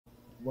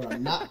What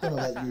I'm not gonna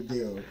let you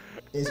do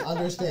is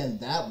understand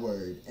that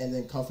word and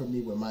then comfort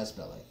me with my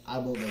spelling. I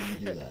won't let you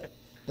do that.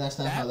 That's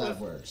not how that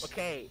works.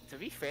 Okay, to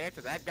be fair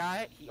to that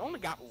guy, he only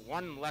got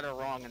one letter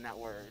wrong in that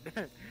word.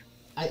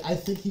 I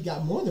think he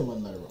got more than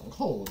one letter wrong.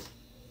 Hold.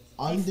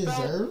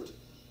 Undeserved?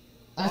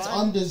 That's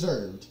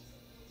undeserved.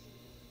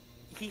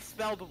 He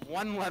spelled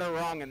one letter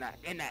wrong in that.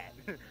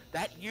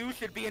 That U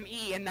should be an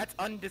E, and that's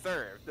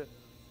undeserved.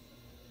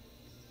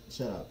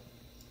 Shut up.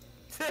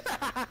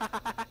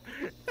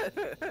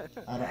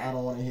 I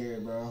don't want to hear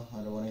it, bro. I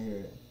don't want to hear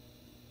it.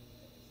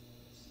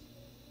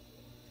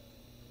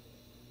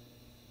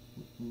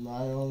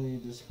 My only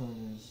Discord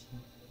is...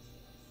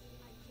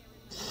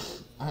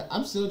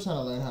 I'm still trying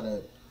to learn how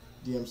to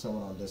DM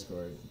someone on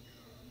Discord.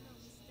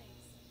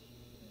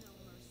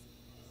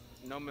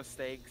 No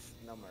mistakes,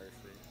 no mercy.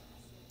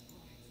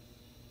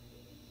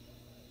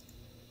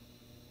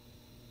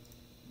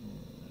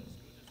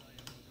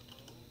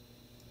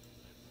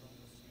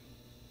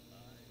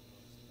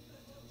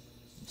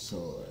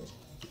 Sword.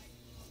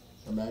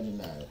 Imagine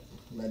that.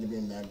 Imagine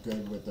being that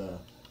good with a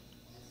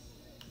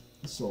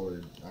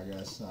sword, I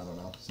guess. I don't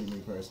know. See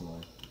me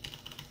personally.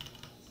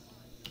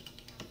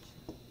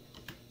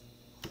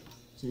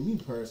 See me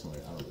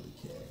personally, I don't really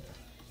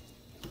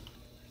care.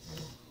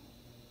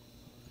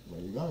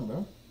 Where you going,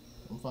 bro?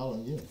 I'm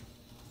following you.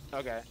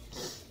 Okay.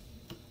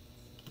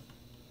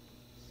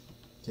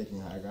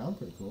 Taking high ground,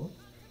 pretty cool.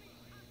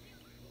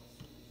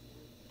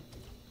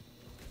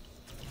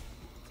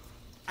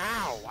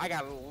 Ow! I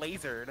got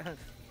lasered.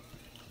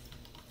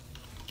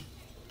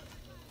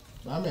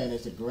 My man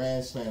is the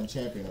Grand Slam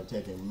champion of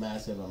taking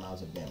massive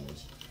amounts of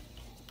damage.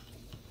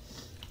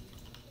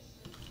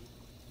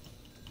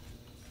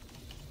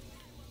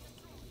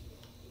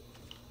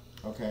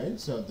 Okay,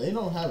 so they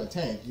don't have a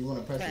tank. You want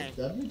to press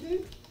the W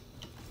key?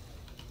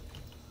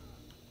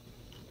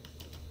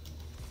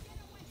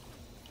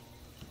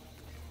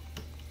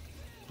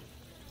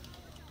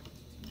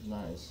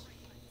 Nice.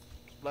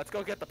 Let's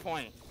go get the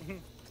point.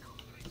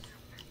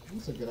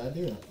 That's a good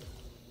idea.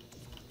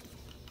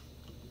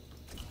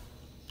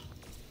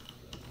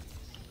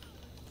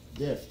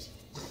 Diffed.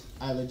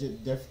 I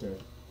legit diffed her.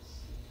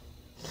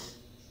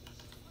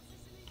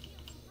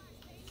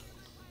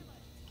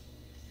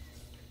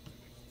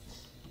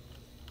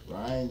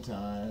 Rein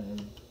time.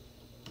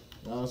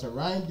 No, it's a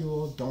Rein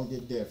duel, don't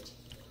get diffed.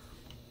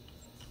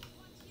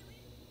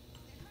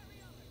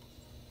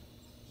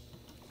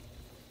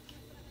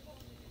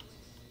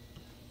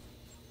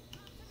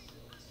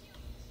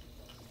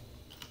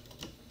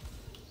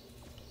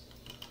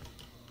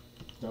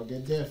 Don't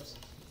get diffed.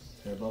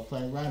 They're both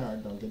playing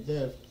Reinhardt, don't get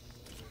diffed.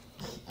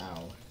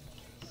 Ow.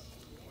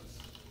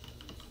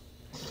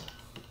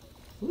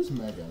 Who's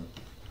Megan?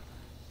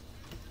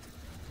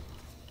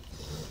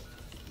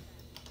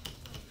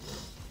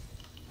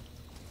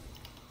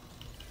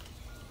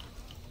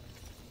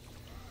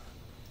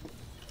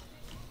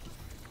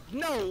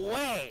 No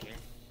way!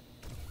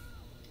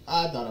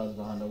 I thought I was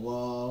behind the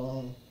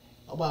wall.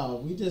 Oh, wow,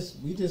 we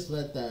just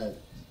let that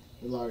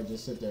Larry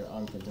just sit there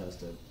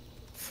uncontested.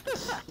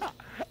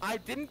 I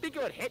didn't think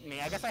it would hit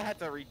me. I guess I had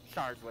to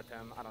recharge with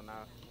him. I don't know.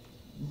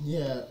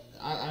 Yeah,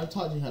 I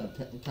taught you how to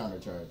counter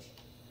charge.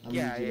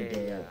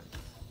 Yeah.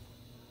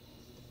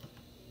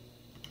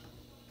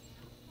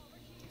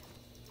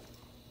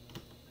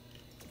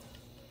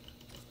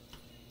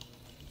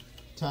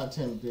 Top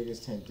 10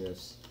 biggest tank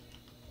diffs.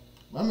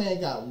 My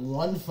man got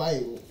one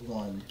fight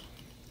won.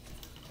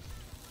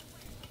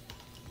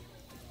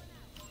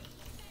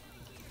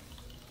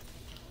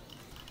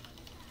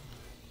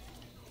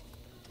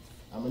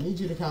 I'm gonna need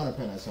you to counter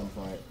pin at some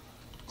point.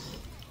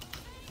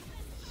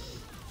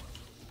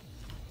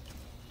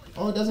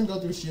 Oh, it doesn't go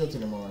through shields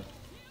anymore.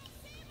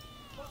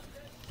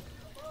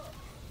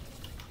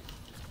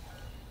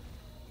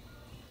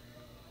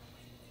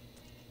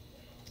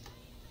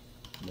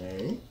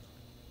 May?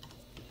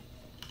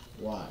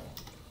 Why?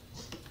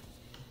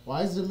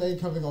 Why is the May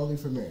coming only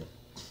for me?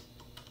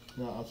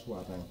 No, I'm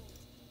swapping.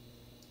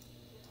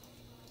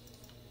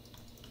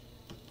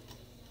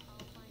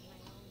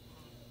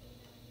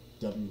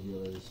 W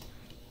healers.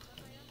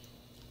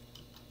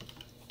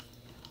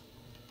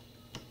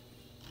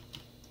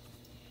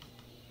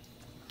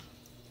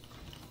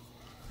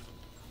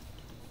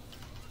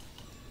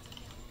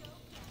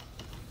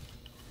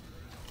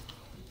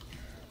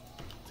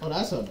 Oh,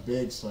 that's a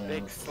big slam.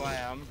 Big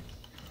slam.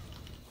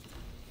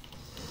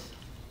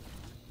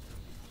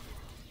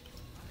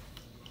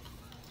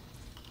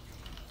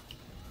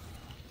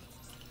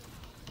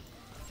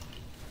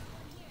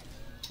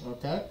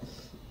 Okay.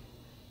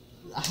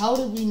 How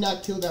did we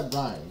not kill that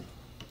Rein?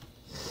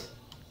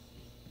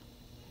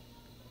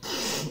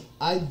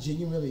 I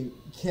genuinely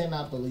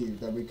cannot believe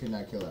that we could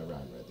not kill that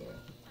Rein right there.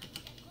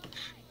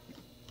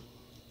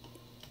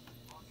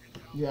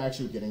 You're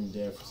actually getting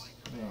diffed.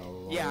 Oh,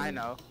 Lord. Yeah, I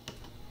know.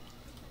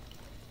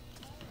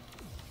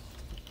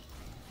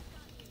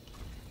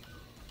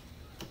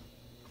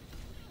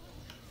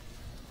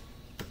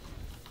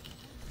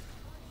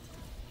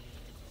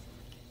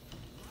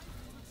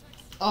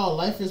 Oh,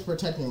 life is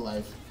protecting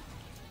life.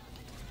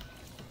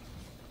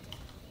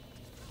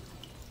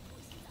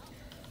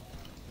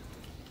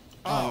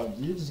 Oh.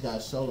 You just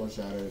got solo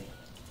shattered.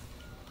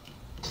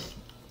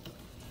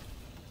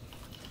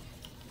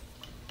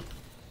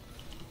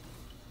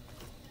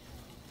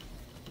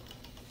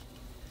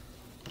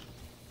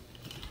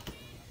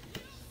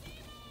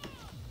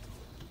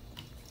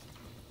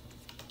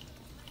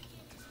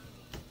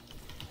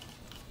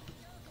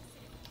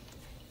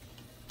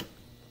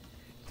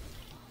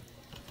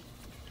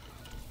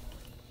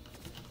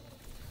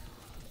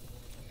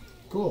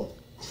 Cool.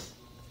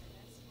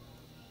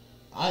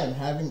 I am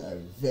having a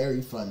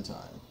very fun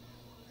time.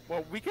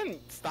 Well, we can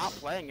stop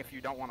playing if you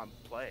don't want to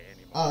play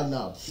anymore. Oh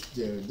no,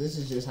 dude, this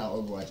is just how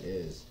Overwatch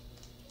is.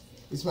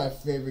 It's my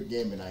favorite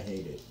game and I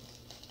hate it.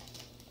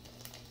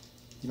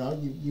 You know,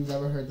 you've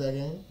never heard that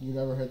game? You've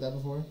never heard that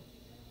before?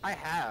 I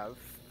have.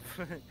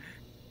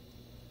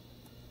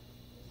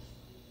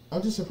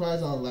 I'm just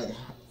surprised on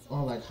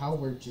how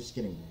we're just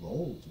getting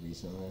rolled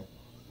recently.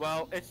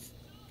 Well,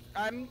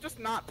 I'm just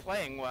not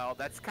playing well.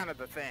 That's kind of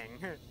the thing.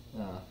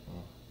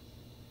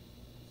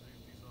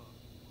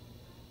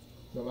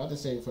 I'm about to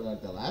say for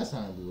like the last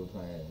time we were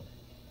playing,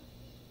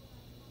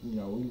 you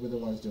know, we were the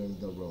ones doing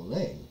the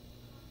rolling.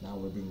 Now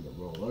we're being the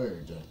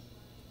rollered.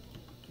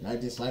 And I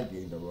dislike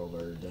being the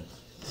rollered.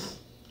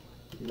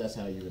 That's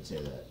how you would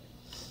say that.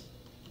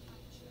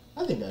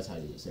 I think that's how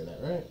you would say that,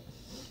 right?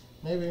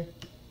 Maybe.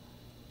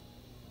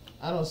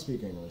 I don't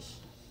speak English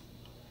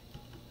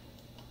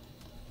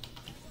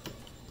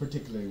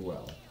particularly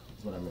well,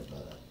 is what I meant by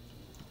that.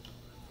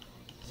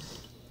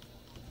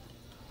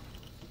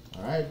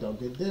 Alright, don't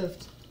get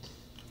diffed.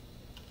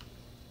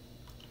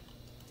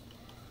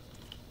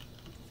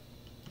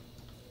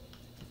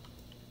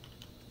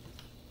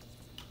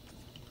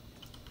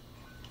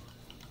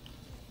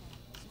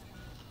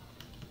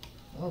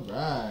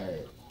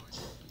 Alright.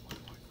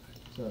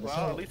 So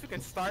well, at least we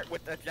can start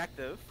with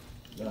objective.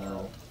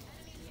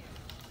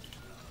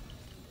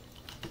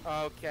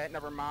 Okay,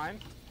 never mind.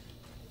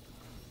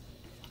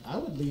 I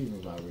would leave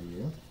if I were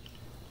you.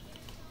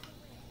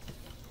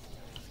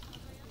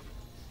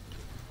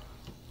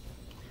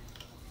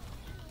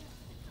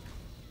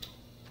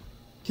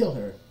 Kill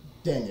her.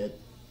 Dang it.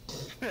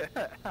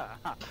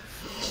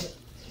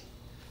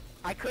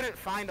 I couldn't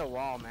find a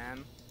wall,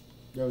 man.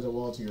 There was a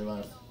wall to your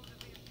left.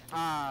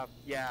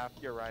 Yeah,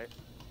 you're right.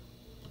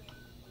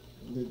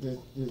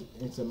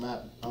 It's a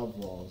map of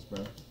walls,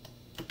 bro.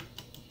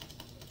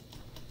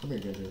 Come here,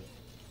 Ginger. There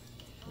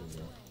you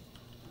go.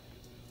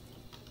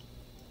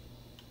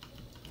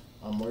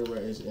 Moira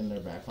is in their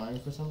backline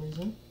for some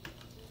reason.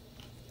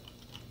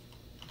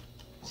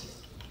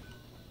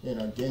 You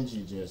know,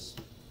 Genji just...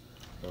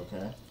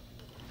 Okay.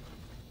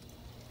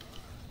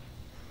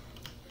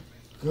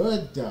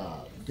 Good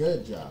job.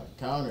 Good job.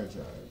 Counter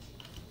charge.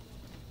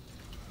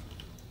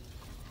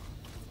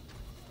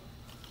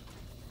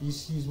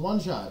 He's one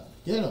shot.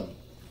 Get him.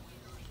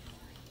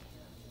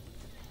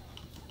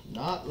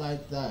 Not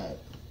like that.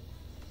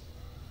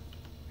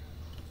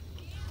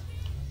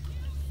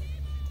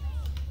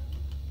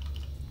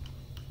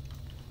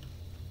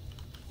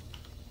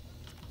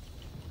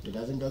 It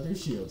doesn't go through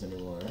shields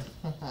anymore.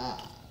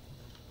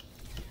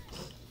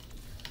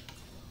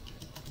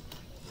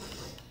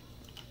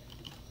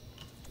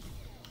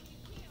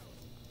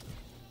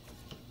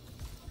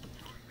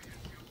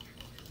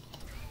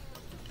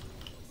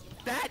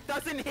 That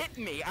doesn't hit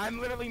me. I'm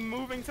literally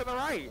moving to the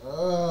right.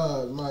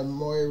 My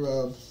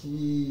Moira,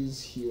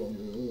 please heal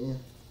me.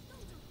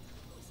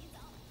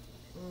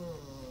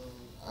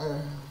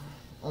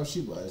 Oh,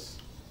 she was.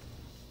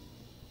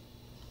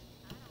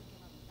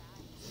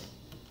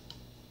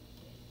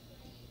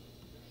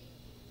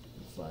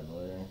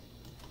 Finally.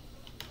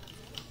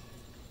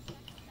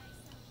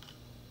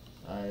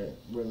 Alright,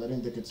 we're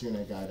letting the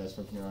Kitsune guide us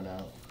from here on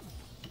out.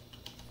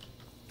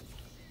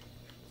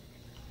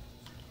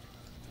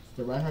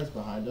 The Reinhardt's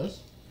behind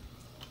us.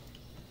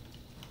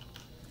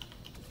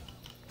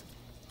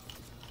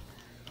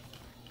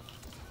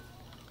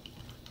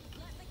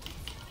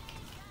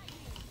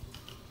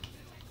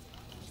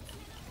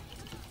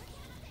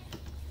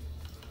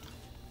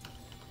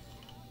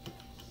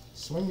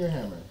 Swing your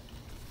hammer.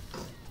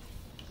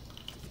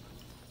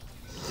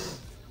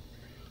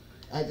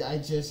 I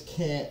just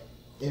can't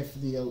if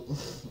the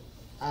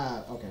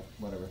okay,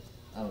 whatever.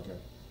 I don't care.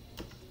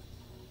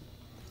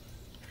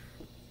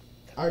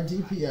 Our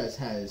DPS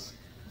has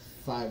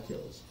 5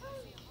 kills.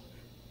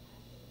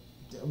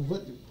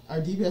 What? Our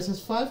DPS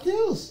has 5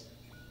 kills.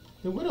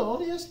 The Widow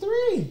only has 3.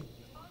 Here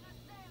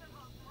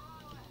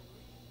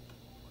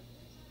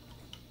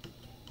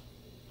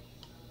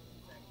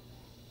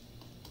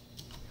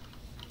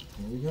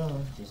we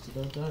go. Just to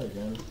don't die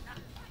again.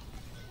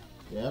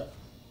 Yep.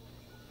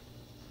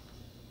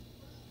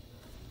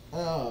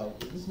 Oh,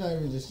 it's not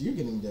even just you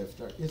getting diffed.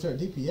 It's our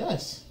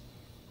DPS.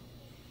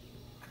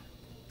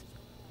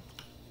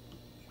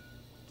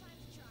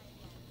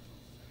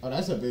 Oh,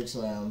 that's a big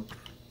slam.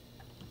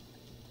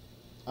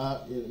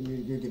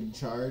 You're getting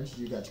charged.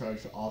 You got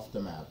charged off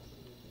the map.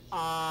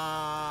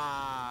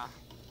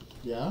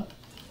 Yeah?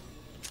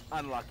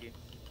 Unlucky.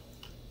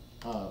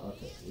 Oh,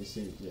 okay. You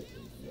see, yeah,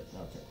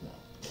 okay, no.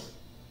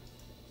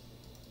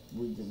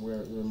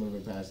 we're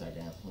moving past that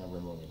game. Yeah, we're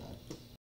moving on.